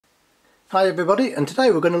Hi everybody, and today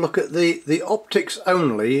we're going to look at the optics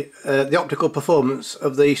only, the optical performance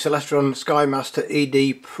of the Celestron Skymaster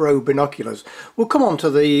ED Pro binoculars. We'll come on to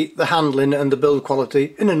the handling and the build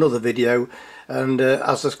quality in another video, and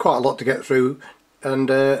as there's quite a lot to get through, and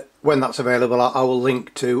when that's available I will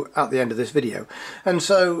link to at the end of this video. And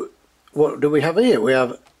so what do we have here? We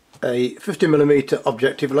have a 50mm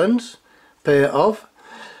objective lens, pair of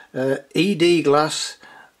ED glass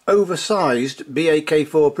oversized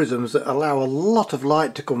BAK4 prisms that allow a lot of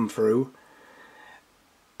light to come through,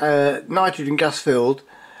 nitrogen gas filled,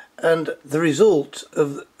 and the result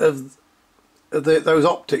of those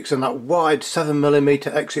optics and that wide 7mm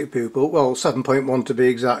exit pupil, well 7.1 to be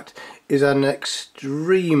exact, is an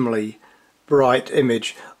extremely bright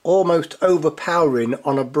image, almost overpowering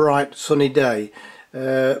on a bright sunny day.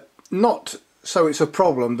 Not so it's a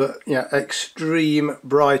problem, but yeah, extreme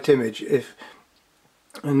bright image.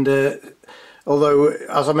 Although,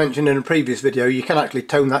 as I mentioned in a previous video, you can actually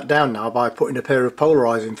tone that down now by putting a pair of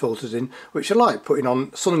polarizing filters in, which are like putting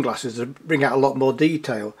on sunglasses to bring out a lot more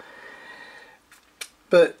detail.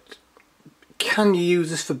 But can you use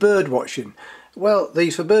this for bird watching? Well,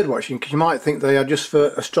 these for bird watching, because you might think they are just for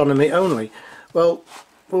astronomy only. Well,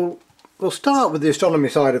 we'll start with the astronomy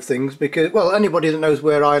side of things, because, well, anybody that knows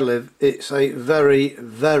where I live, it's a very,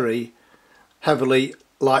 very heavily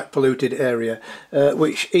light polluted area,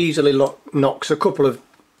 which easily knocks a couple of,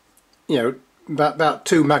 about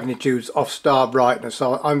 2 magnitudes off star brightness.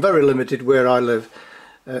 So I'm very limited where I live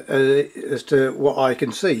as to what I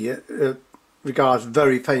can see regards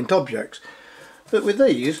very faint objects. But with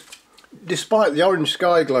these, despite the orange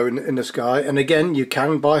sky glow in the sky, and again you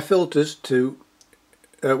can buy filters to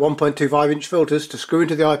 1.25 inch filters to screw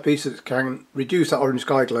into the eyepiece that can reduce that orange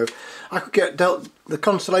sky glow, I could get the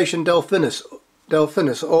constellation Delphinus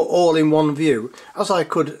all in one view, as I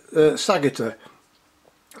could Sagitta.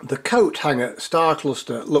 The coat hanger star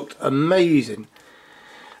cluster looked amazing.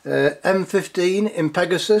 M15 in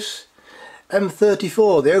Pegasus,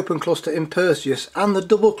 M34 the open cluster in Perseus, and the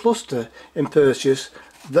double cluster in Perseus,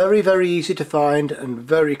 very easy to find and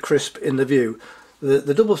very crisp in the view.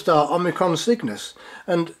 The double star Omicron Cygnus,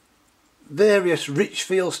 and various rich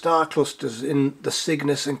field star clusters in the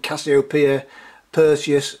Cygnus and Cassiopeia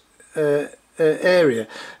Perseus area,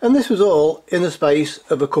 and this was all in the space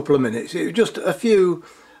of a couple of minutes. It was just a few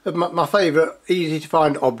of my favourite easy to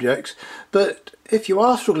find objects. But if you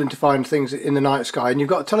are struggling to find things in the night sky and you've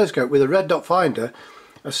got a telescope with a red dot finder,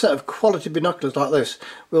 a set of quality binoculars like this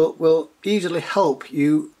will easily help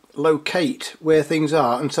you locate where things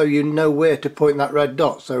are, and so you know where to point that red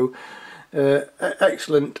dot. So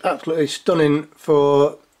excellent, absolutely stunning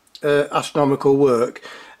for astronomical work.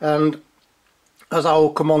 And as I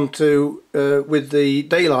will come on to with the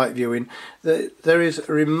daylight viewing, there is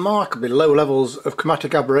remarkably low levels of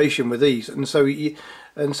chromatic aberration with these, and so you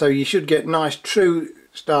should get nice true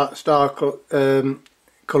star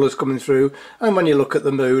colours coming through. And when you look at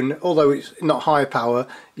the moon, although it's not high power,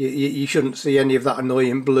 you shouldn't see any of that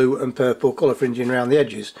annoying blue and purple colour fringing around the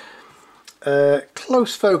edges.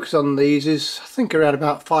 Close focus on these is, I think, around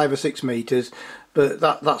about 5 or 6 meters, but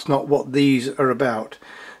that's not what these are about.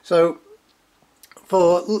 So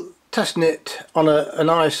for testing it on a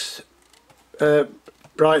nice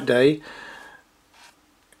bright day,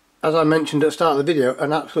 as I mentioned at the start of the video,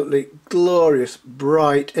 an absolutely glorious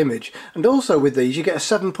bright image. And also with these you get a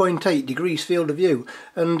 7.8 degrees field of view,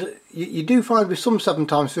 and you do find with some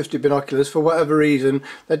 7x50 binoculars, for whatever reason,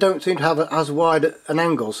 they don't seem to have as wide an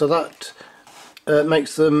angle, so that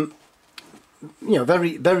makes them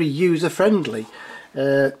very user friendly.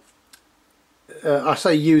 I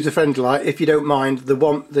say user friendly like, if you don't mind the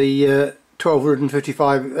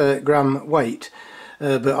 1255 gram weight,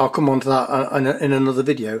 but I'll come on to that in another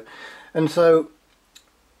video. And so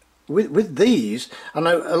with these, I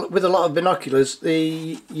know with a lot of binoculars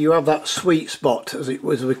you have that sweet spot, as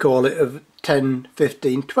we call it, of 10,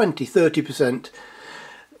 15, 20, 30%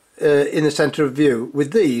 in the centre of view.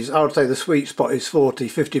 With these I would say the sweet spot is 40,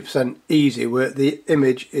 50% easy, where the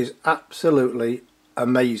image is absolutely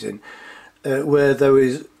amazing. Where there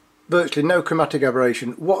is virtually no chromatic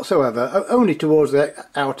aberration whatsoever, only towards the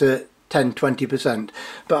outer 10-20%.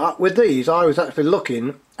 But with these I was actually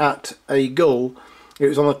looking at a gull. It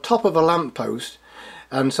was on the top of a lamppost,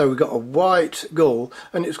 and so we got a white gull,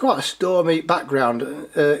 and it's quite a stormy background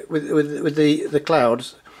with the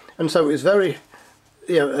clouds, and so it was very,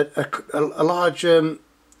 a large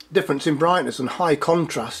difference in brightness and high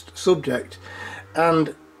contrast subject.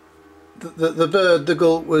 And the bird, the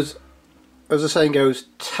gull, was, as the saying goes,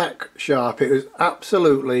 tack sharp. It was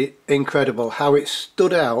absolutely incredible how it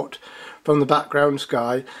stood out from the background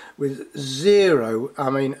sky with zero, I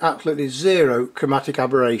mean absolutely zero chromatic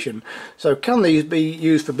aberration. So can these be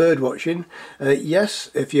used for bird watching?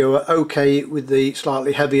 Yes, if you're okay with the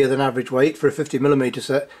slightly heavier than average weight for a 50mm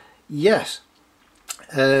set, yes.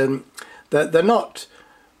 They're not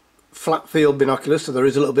flat field binoculars, so there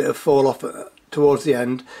is a little bit of fall off towards the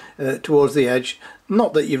end, towards the edge.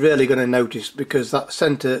 Not that you're really going to notice, because that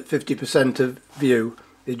centre 50% of view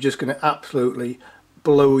is just going to absolutely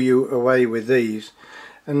blow you away with these.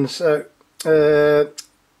 And so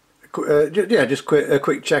yeah, just a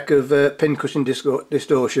quick check of pincushion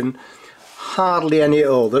distortion. Hardly any at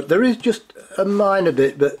all. There is just a minor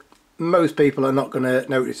bit, but most people are not going to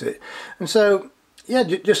notice it. And so yeah,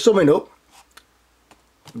 just summing up,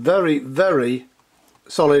 very, very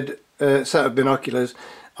solid set of binoculars,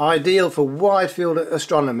 ideal for wide field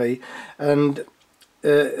astronomy, and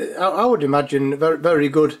I would imagine very, very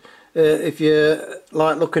good if you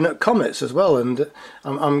like looking at comets as well. And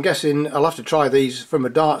I'm guessing I'll have to try these from a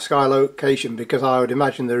dark sky location, because I would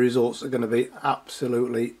imagine the results are going to be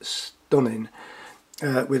absolutely stunning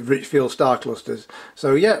with rich field star clusters.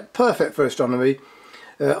 So yeah, perfect for astronomy.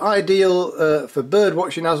 Ideal for bird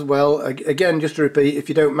watching as well. Again, just to repeat, if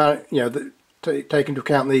you don't take into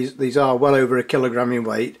account these are well over a kilogram in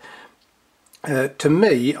weight. To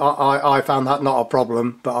me, I found that not a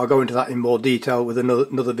problem, but I'll go into that in more detail with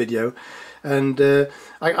another video. And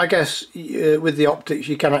I guess with the optics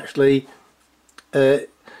you can actually, with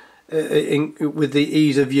the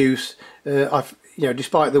ease of use,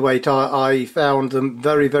 despite the weight, I found them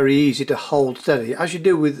very, very easy to hold steady, as you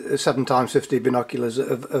do with 7x50 binoculars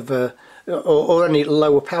or any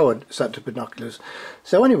lower powered set of binoculars.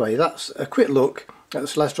 So anyway, that's a quick look at the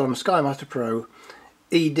Celestron Skymaster Pro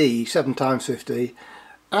ED 7x50.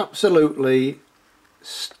 Absolutely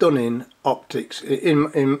stunning optics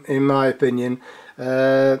in my opinion.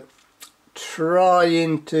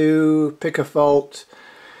 Trying to pick a fault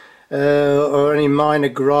or any minor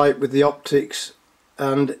gripe with the optics,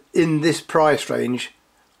 and in this price range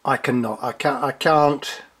I cannot. I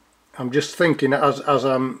can't. I'm just thinking as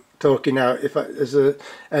I'm talking now, if there's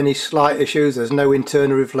any slight issues. There's no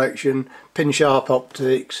internal reflection, pin sharp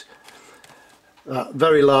optics,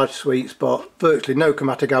 very large sweet spot, virtually no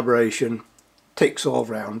chromatic aberration, ticks all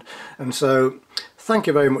round. And so thank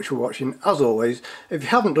you very much for watching. As always, if you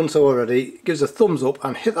haven't done so already, give us a thumbs up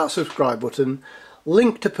and hit that subscribe button.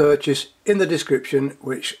 Link to purchase in the description,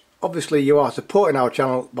 which obviously you are supporting our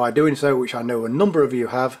channel by doing so, which I know a number of you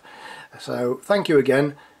have. So thank you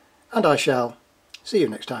again, and I shall see you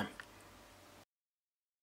next time.